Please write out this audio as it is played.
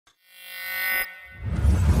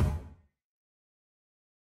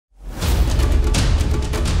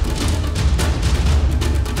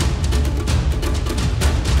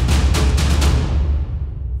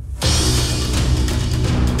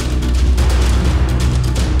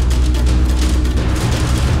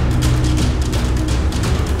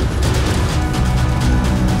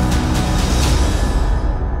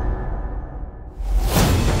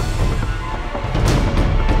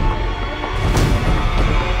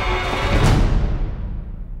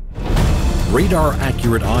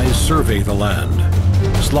Radar-accurate eyes survey the land.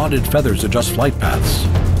 Slotted feathers adjust flight paths.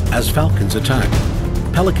 As falcons attack,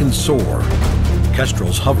 pelicans soar,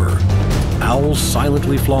 kestrels hover, owls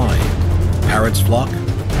silently fly, parrots flock,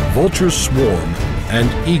 vultures swarm,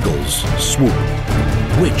 and eagles swoop.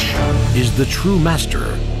 Which is the true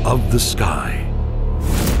master of the sky?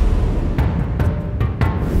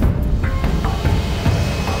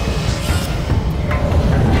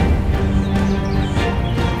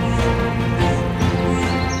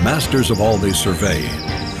 Masters of all they survey,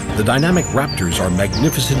 the dynamic raptors are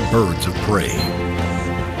magnificent birds of prey.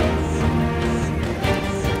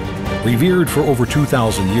 Revered for over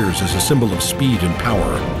 2,000 years as a symbol of speed and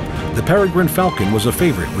power, the peregrine falcon was a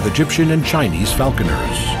favorite with Egyptian and Chinese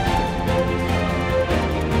falconers.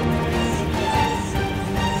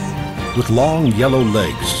 With long yellow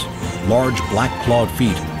legs, large black-clawed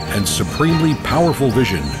feet, and supremely powerful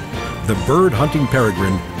vision, the bird-hunting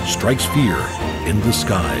peregrine strikes fear in the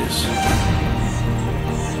skies.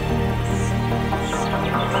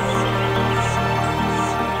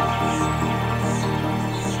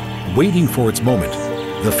 Waiting for its moment,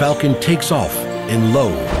 the falcon takes off in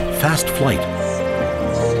low, fast flight.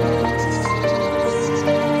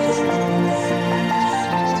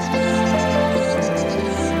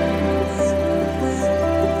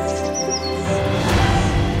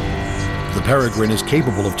 The peregrine is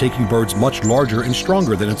capable of taking birds much larger and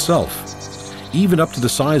stronger than itself, even up to the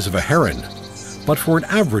size of a heron. But for an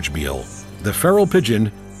average meal, the feral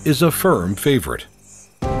pigeon is a firm favorite.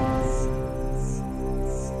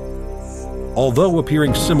 Although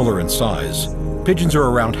appearing similar in size, pigeons are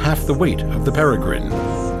around half the weight of the peregrine.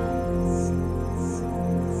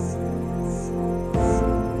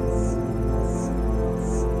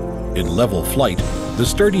 In level flight, the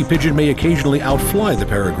sturdy pigeon may occasionally outfly the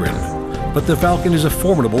peregrine, but the falcon is a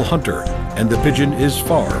formidable hunter, and the pigeon is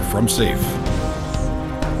far from safe.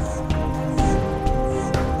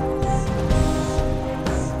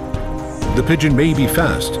 The pigeon may be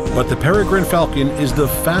fast, but the peregrine falcon is the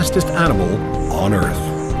fastest animal on Earth.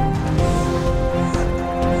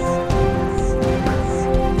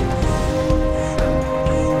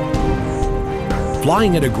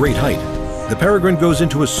 Flying at a great height, the peregrine goes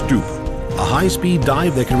into a stoop, a high-speed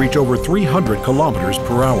dive that can reach over 300 kilometers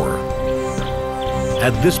per hour.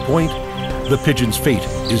 At this point, the pigeon's fate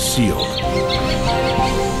is sealed.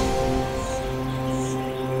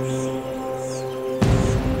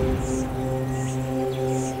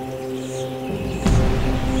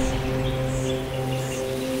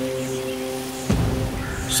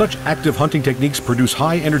 Such active hunting techniques produce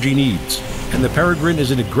high energy needs, and the peregrine is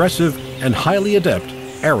an aggressive and highly adept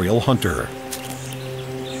aerial hunter.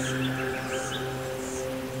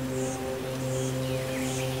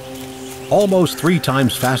 Almost 3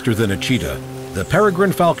 times faster than a cheetah, the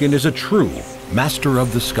peregrine falcon is a true master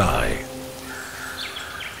of the sky.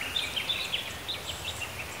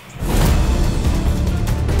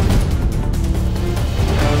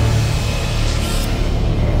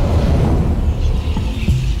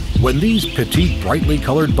 When these petite, brightly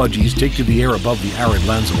colored budgies take to the air above the arid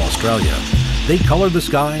lands of Australia, they color the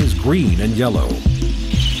skies green and yellow.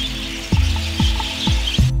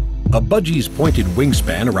 A budgie's pointed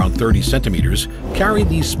wingspan, around 30 centimeters, carry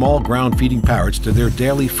these small ground-feeding parrots to their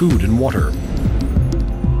daily food and water.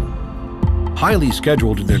 Highly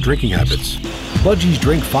scheduled in their drinking habits, budgies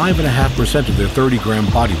drink 5.5% of their 30-gram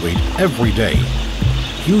body weight every day.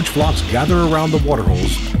 Huge flocks gather around the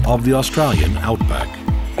waterholes of the Australian outback.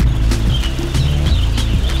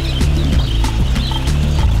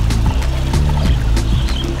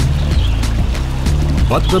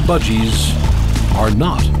 But the budgies are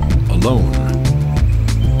not alone.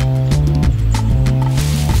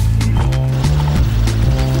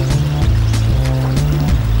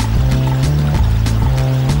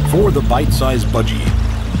 For the bite-sized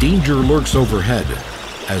budgie, danger lurks overhead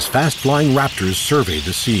as fast-flying raptors survey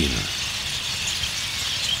the scene.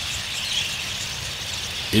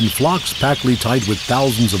 In flocks packly tied with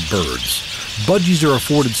thousands of birds, budgies are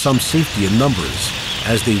afforded some safety in numbers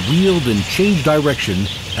as they wield and change direction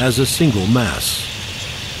as a single mass.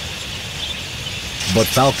 But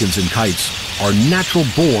falcons and kites are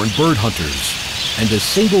natural-born bird hunters, and a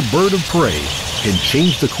single bird of prey can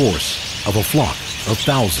change the course of a flock of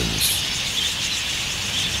thousands.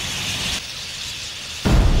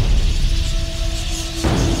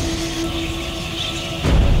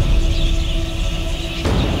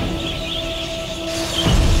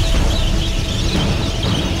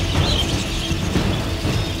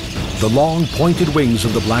 The long, pointed wings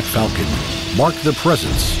of the black falcon mark the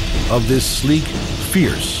presence of this sleek,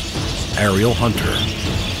 fierce aerial hunter.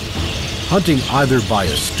 hunting either by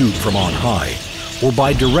a stoop from on high or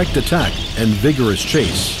by direct attack and vigorous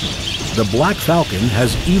chase. The black falcon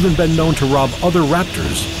has even been known to rob other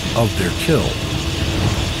raptors of their kill.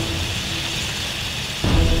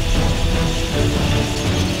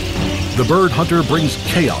 The bird hunter brings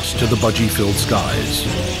chaos to the budgie-filled skies.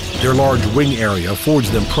 Their large wing area affords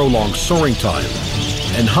them prolonged soaring time,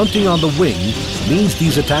 and hunting on the wing means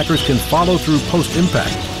these attackers can follow through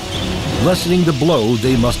post-impact, lessening the blow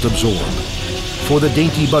they must absorb. For the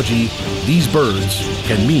dainty budgie, these birds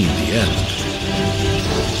can mean the end.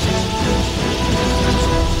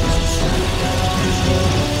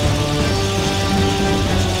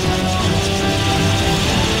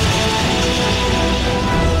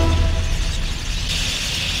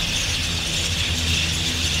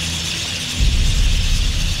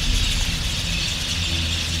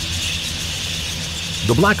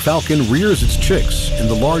 The black falcon rears its chicks in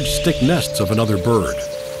the large stick nests of another bird,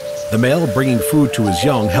 the male bringing food to his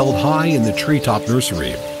young held high in the treetop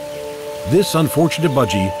nursery. This unfortunate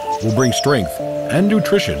budgie will bring strength and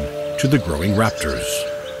nutrition to the growing raptors.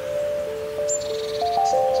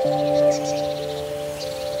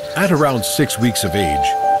 At around 6 weeks of age,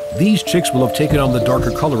 these chicks will have taken on the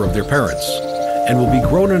darker color of their parents and will be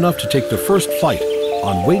grown enough to take the first flight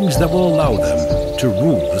on wings that will allow them to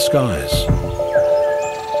rule the skies.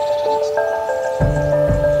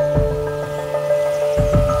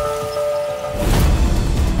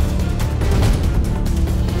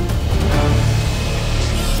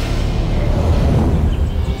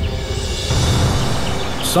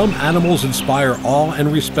 Some animals inspire awe and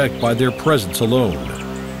respect by their presence alone.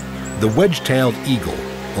 The wedge-tailed eagle,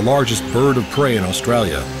 the largest bird of prey in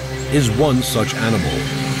Australia, is one such animal.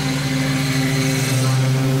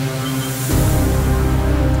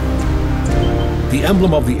 The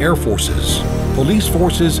emblem of the Air Forces, police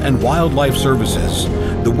forces, and wildlife services,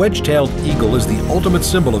 the wedge-tailed eagle is the ultimate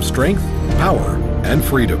symbol of strength, power, and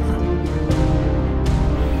freedom.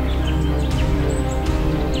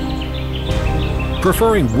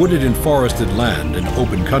 Preferring wooded and forested land and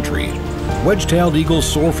open country, wedge-tailed eagles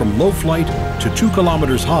soar from low flight to 2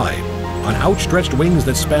 kilometers high on outstretched wings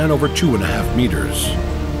that span over 2.5 meters.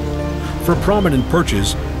 For prominent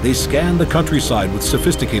perches, they scan the countryside with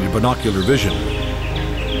sophisticated binocular vision.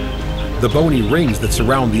 The bony rings that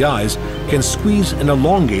surround the eyes can squeeze and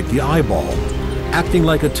elongate the eyeball, acting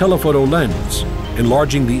like a telephoto lens,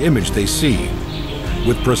 enlarging the image they see.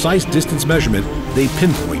 With precise distance measurement, they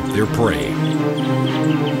pinpoint their prey.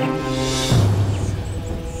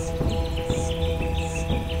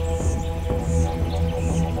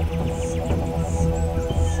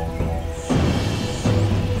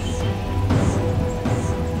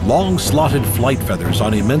 Long slotted flight feathers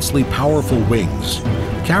on immensely powerful wings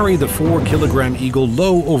carry the 4-kilogram eagle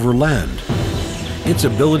low over land. Its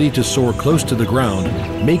ability to soar close to the ground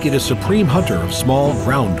make it a supreme hunter of small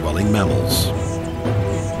ground-dwelling mammals.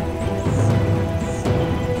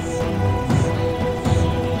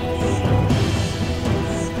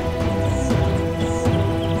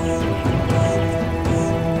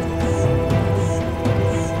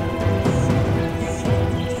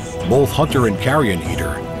 Both hunter and carrion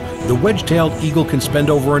eater, the wedge-tailed eagle can spend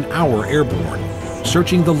over an hour airborne,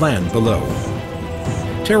 searching the land below.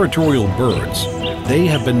 Territorial birds, they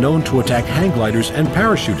have been known to attack hang gliders and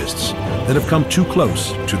parachutists that have come too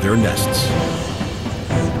close to their nests.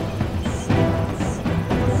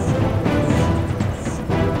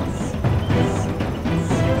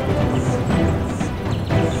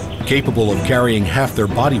 Capable of carrying half their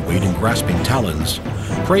body weight in grasping talons,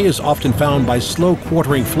 prey is often found by slow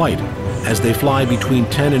quartering flight as they fly between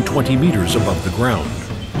 10 and 20 meters above the ground.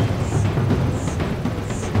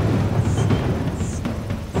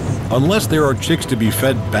 Unless there are chicks to be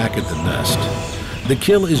fed back at the nest, the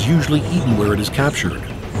kill is usually eaten where it is captured,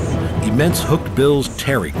 immense hooked bills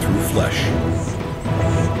tearing through flesh.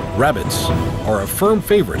 Rabbits are a firm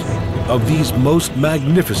favorite of these most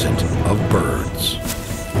magnificent of birds.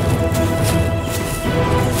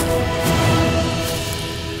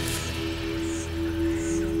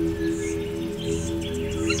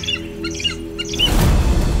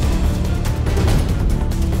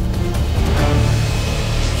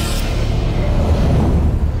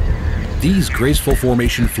 These graceful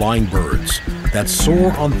formation flying birds that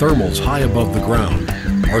soar on thermals high above the ground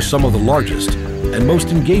are some of the largest and most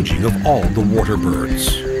engaging of all the water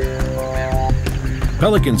birds.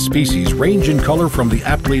 Pelican species range in color from the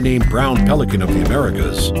aptly named brown pelican of the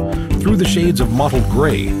Americas through the shades of mottled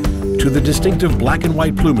gray to the distinctive black and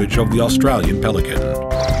white plumage of the Australian pelican.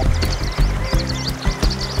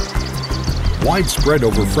 Widespread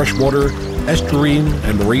over freshwater estuarine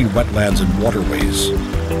and marine wetlands and waterways.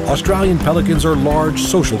 Australian pelicans are large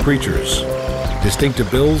social creatures.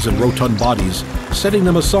 Distinctive bills and rotund bodies setting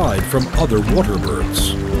them aside from other water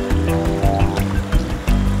birds.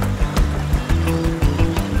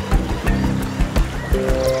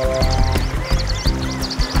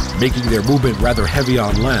 Making their movement rather heavy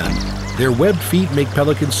on land, their webbed feet make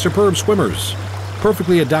pelicans superb swimmers,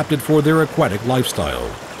 perfectly adapted for their aquatic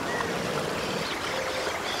lifestyle.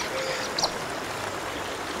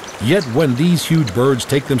 Yet when these huge birds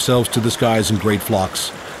take themselves to the skies in great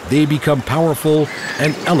flocks, they become powerful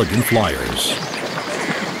and elegant flyers.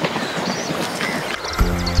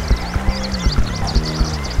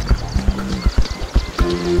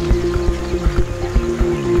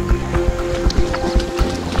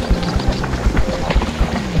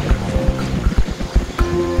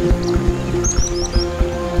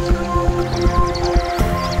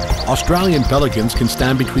 Australian pelicans can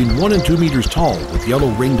stand between 1 and 2 meters tall with yellow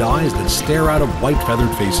ringed eyes that stare out of white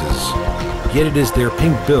feathered faces. Yet it is their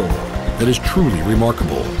pink bill that is truly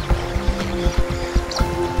remarkable.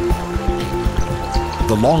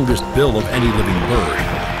 The longest bill of any living bird,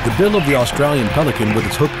 the bill of the Australian pelican with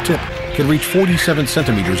its hooked tip can reach 47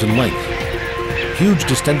 centimeters in length. Huge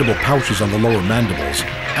distendable pouches on the lower mandibles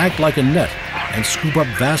act like a net and scoop up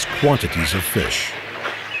vast quantities of fish.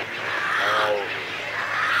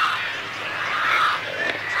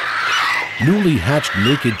 Newly hatched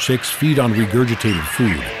naked chicks feed on regurgitated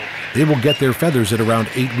food. They will get their feathers at around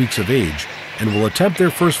 8 weeks of age and will attempt their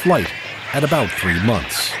first flight at about 3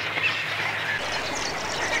 months.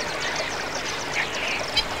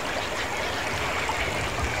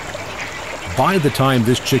 By the time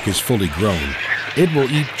this chick is fully grown, it will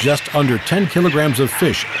eat just under 10 kilograms of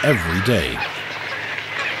fish every day.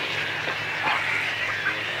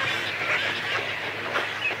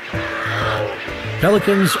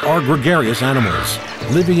 Pelicans are gregarious animals,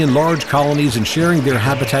 living in large colonies and sharing their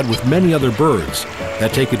habitat with many other birds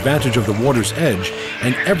that take advantage of the water's edge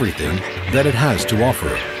and everything that it has to offer.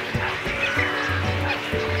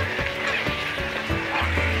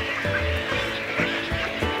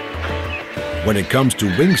 When it comes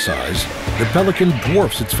to wing size, the pelican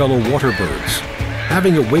dwarfs its fellow water birds,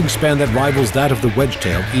 having a wingspan that rivals that of the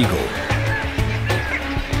wedge-tailed eagle.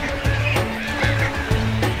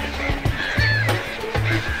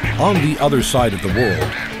 On the other side of the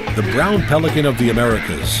world, the brown pelican of the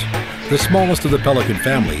Americas, the smallest of the pelican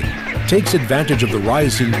family, takes advantage of the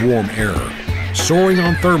rising warm air, soaring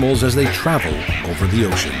on thermals as they travel over the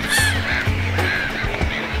oceans.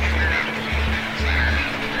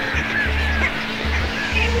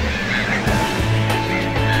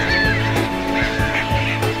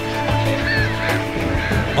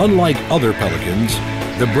 Unlike other pelicans,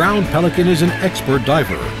 the brown pelican is an expert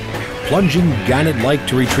diver, plunging gannet-like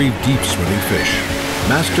to retrieve deep swimming fish,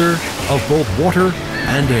 master of both water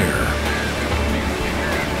and air.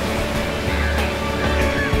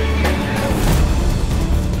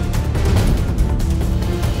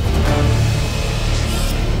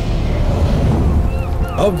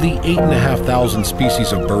 Of the 8,500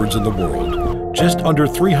 species of birds in the world, just under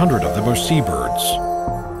 300 of them are seabirds,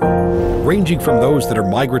 ranging from those that are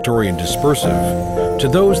migratory and dispersive to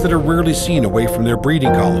those that are rarely seen away from their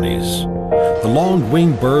breeding colonies. The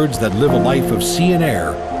long-winged birds that live a life of sea and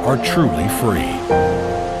air are truly free.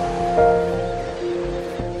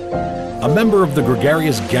 A member of the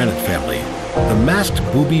gregarious gannet family, the masked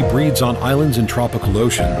booby breeds on islands in tropical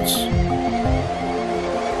oceans.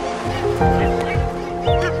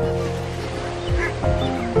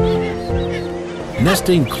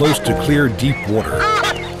 Nesting close to clear, deep water,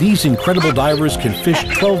 these incredible divers can fish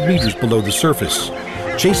 12 meters below the surface,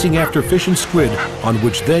 chasing after fish and squid on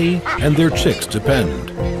which they and their chicks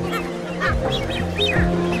depend.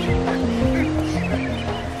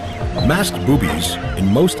 Masked boobies, in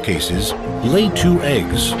most cases, lay 2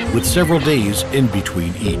 eggs with several days in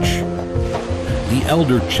between each. The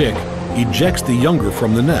elder chick ejects the younger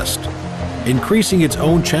from the nest, increasing its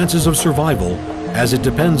own chances of survival as it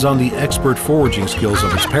depends on the expert foraging skills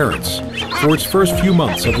of its parents for its first few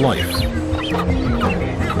months of life.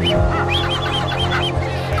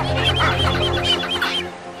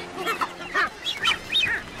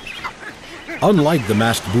 Unlike the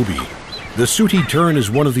masked booby, the sooty tern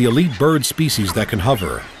is one of the elite bird species that can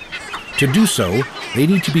hover. To do so, they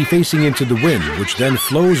need to be facing into the wind, which then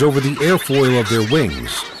flows over the airfoil of their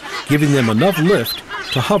wings, giving them enough lift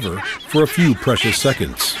to hover for a few precious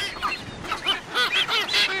seconds.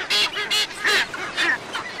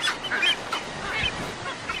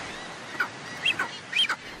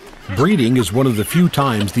 Breeding is one of the few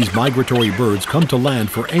times these migratory birds come to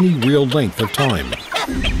land for any real length of time.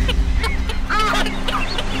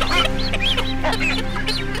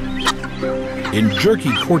 In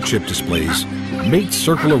jerky courtship displays, mates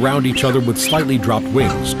circle around each other with slightly dropped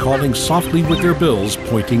wings, calling softly with their bills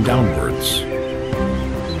pointing downwards.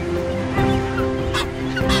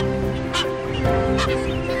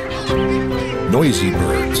 Noisy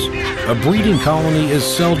birds. A breeding colony is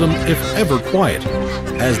seldom, if ever, quiet,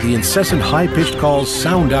 as the incessant high-pitched calls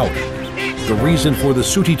sound out, the reason for the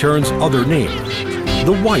sooty tern's other name,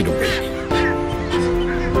 the wide awake.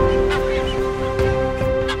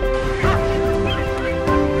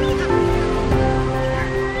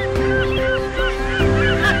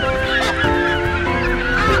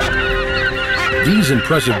 These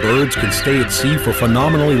impressive birds can stay at sea for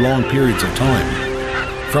phenomenally long periods of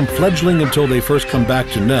time. From fledgling until they first come back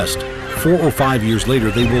to nest, 4 or 5 years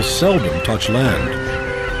later they will seldom touch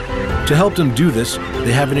land. To help them do this,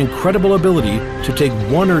 they have an incredible ability to take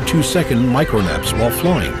 1 or 2 second micronaps while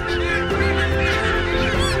flying.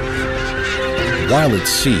 While at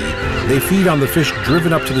sea, they feed on the fish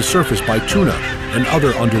driven up to the surface by tuna and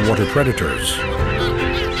other underwater predators.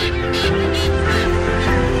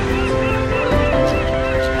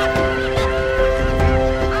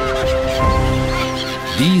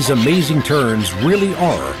 These amazing terns really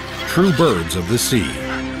are true birds of the sea.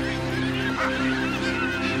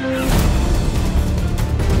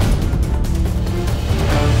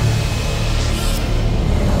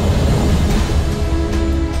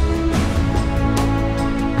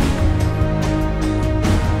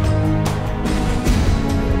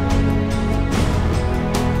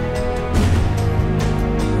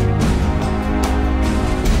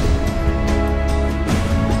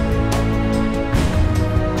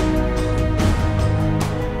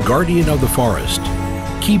 Guardian of the forest,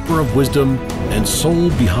 keeper of wisdom, and soul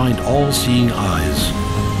behind all-seeing eyes,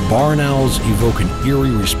 barn owls evoke an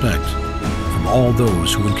eerie respect from all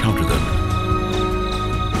those who encounter them.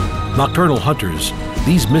 Nocturnal hunters,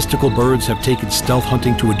 these mystical birds have taken stealth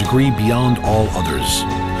hunting to a degree beyond all others.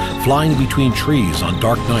 Flying between trees on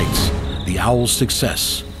dark nights, the owl's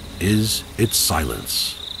success is its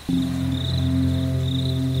silence.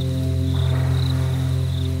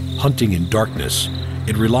 Hunting in darkness,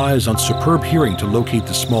 it relies on superb hearing to locate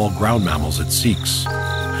the small ground mammals it seeks.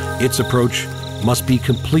 Its approach must be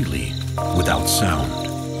completely without sound.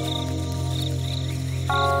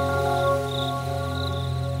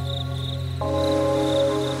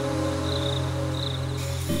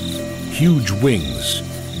 Huge wings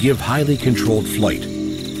give highly controlled flight,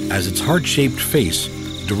 as its heart-shaped face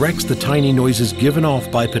directs the tiny noises given off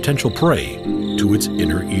by potential prey to its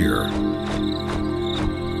inner ear.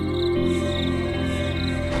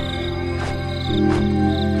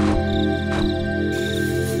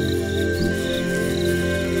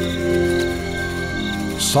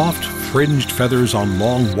 Soft, fringed feathers on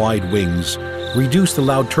long, wide wings reduce the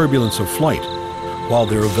loud turbulence of flight, while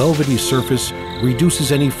their velvety surface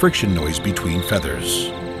reduces any friction noise between feathers.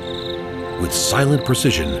 With silent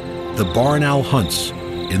precision, the barn owl hunts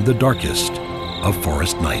in the darkest of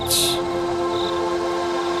forest nights.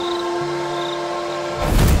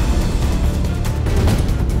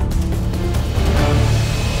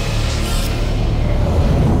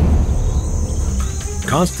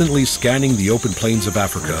 Constantly scanning the open plains of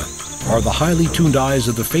Africa are the highly tuned eyes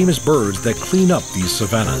of the famous birds that clean up these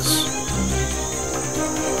savannas.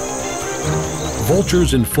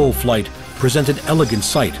 Vultures in full flight present an elegant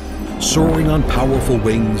sight, soaring on powerful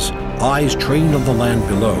wings, eyes trained on the land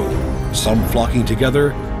below, some flocking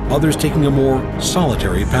together, others taking a more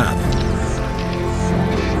solitary path.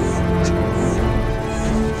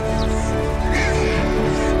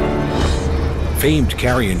 Famed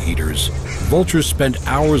carrion eaters, vultures spend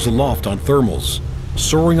hours aloft on thermals,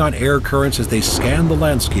 soaring on air currents as they scan the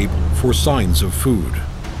landscape for signs of food.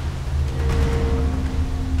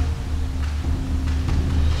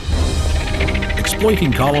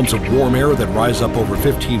 Exploiting columns of warm air that rise up over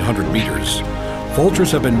 1,500 meters,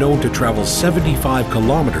 vultures have been known to travel 75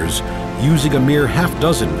 kilometers using a mere half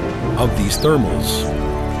dozen of these thermals.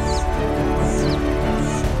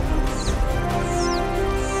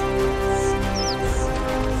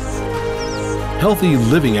 Healthy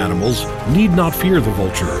living animals need not fear the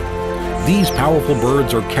vulture. These powerful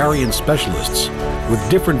birds are carrion specialists, with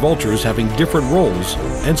different vultures having different roles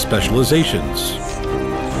and specializations.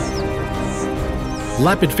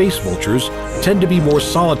 Lappet-faced vultures tend to be more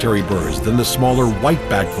solitary birds than the smaller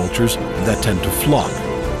white-backed vultures that tend to flock.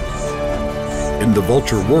 In the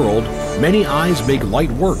vulture world, many eyes make light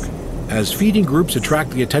work, as feeding groups attract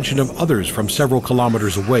the attention of others from several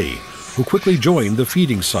kilometers away, who quickly join the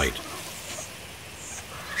feeding site.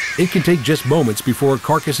 It can take just moments before a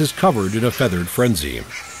carcass is covered in a feathered frenzy.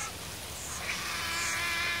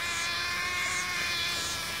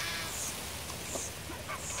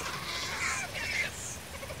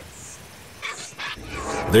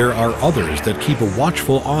 There are others that keep a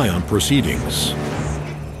watchful eye on proceedings.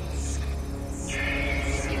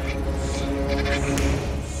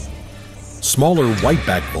 Smaller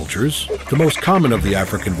whiteback vultures, the most common of the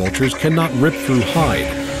African vultures, cannot rip through hide,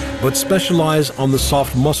 but specialize on the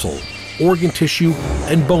soft muscle, organ tissue,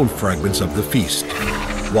 and bone fragments of the feast,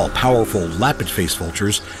 while powerful lappet-faced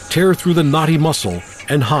vultures tear through the knotty muscle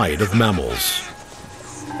and hide of mammals.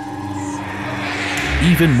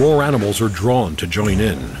 Even more animals are drawn to join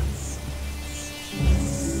in.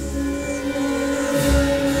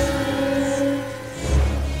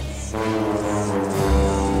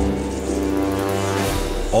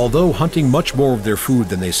 Although hunting much more of their food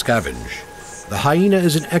than they scavenge, the hyena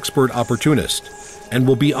is an expert opportunist and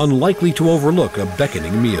will be unlikely to overlook a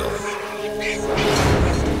beckoning meal.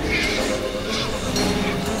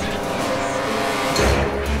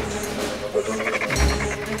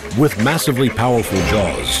 With massively powerful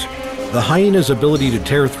jaws, the hyena's ability to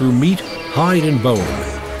tear through meat, hide, and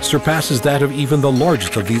bone surpasses that of even the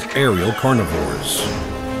largest of these aerial carnivores.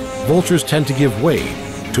 Vultures tend to give way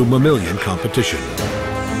to mammalian competition.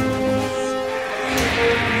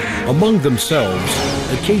 Among themselves,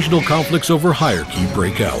 occasional conflicts over hierarchy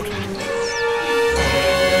break out.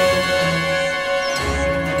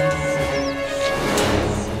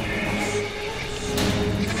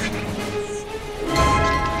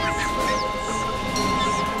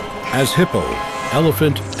 As hippo,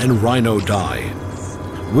 elephant, and rhino die,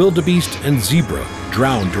 wildebeest and zebra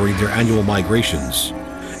drown during their annual migrations,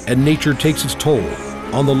 and nature takes its toll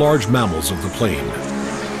on the large mammals of the plain.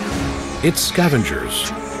 Its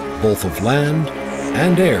scavengers, both of land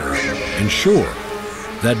and air, ensure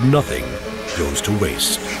that nothing goes to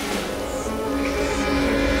waste.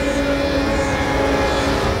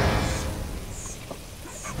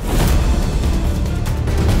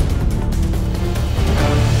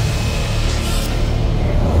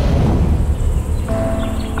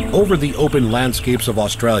 Over the open landscapes of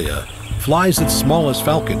Australia flies its smallest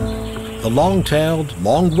falcon, the long-tailed,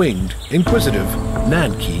 long-winged, inquisitive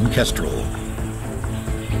Nankeen kestrel.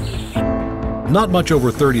 Not much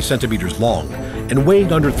over 30 centimeters long and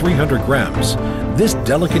weighing under 300 grams, this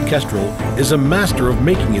delicate kestrel is a master of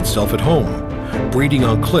making itself at home, breeding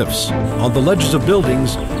on cliffs, on the ledges of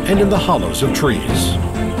buildings, and in the hollows of trees.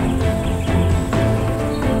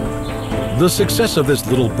 The success of this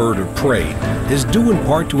little bird of prey is due in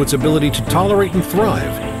part to its ability to tolerate and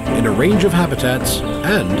thrive in a range of habitats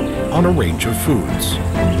and on a range of foods.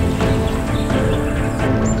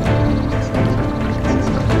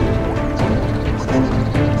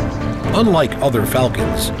 Unlike other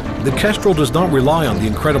falcons, the kestrel does not rely on the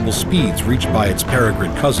incredible speeds reached by its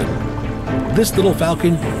peregrine cousin. This little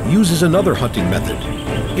falcon uses another hunting method.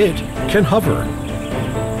 It can hover.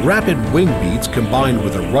 Rapid wing beats combined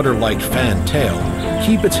with a rudder-like fan tail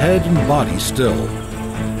keep its head and body still.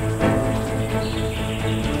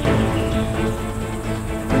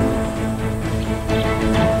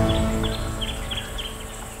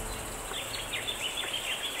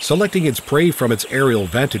 Selecting its prey from its aerial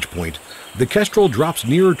vantage point, the kestrel drops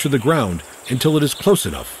nearer to the ground until it is close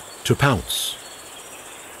enough to pounce.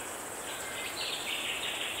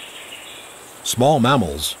 Small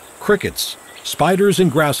mammals, crickets, spiders,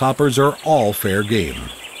 and grasshoppers are all fair game.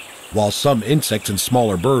 While some insects and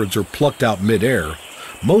smaller birds are plucked out mid-air,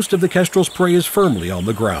 most of the kestrel's prey is firmly on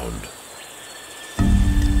the ground.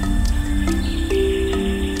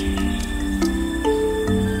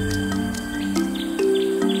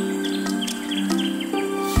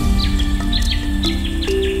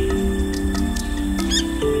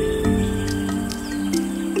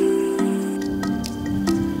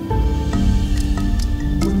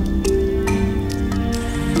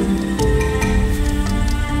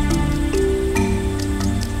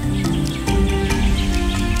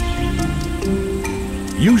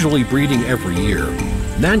 Usually breeding every year,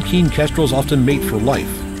 Nankeen kestrels often mate for life,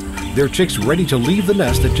 their chicks ready to leave the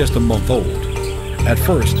nest at just a month old. At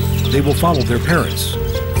first, they will follow their parents,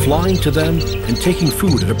 flying to them and taking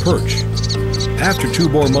food at a perch. After 2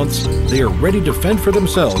 more months, they are ready to fend for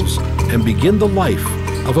themselves and begin the life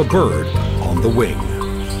of a bird on the wing.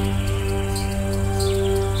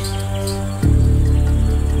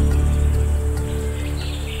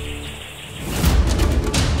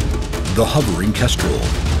 The hovering kestrel,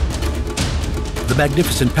 the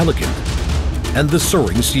magnificent pelican, and the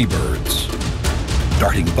soaring seabirds,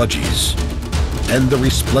 darting budgies, and the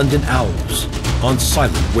resplendent owls on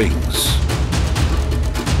silent wings.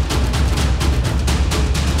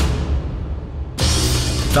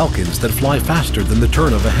 Falcons that fly faster than the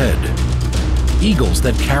turn of a head, eagles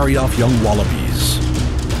that carry off young wallabies,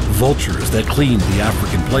 vultures that clean the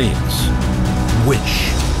African plains,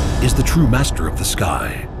 which is the true master of the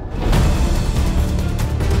sky.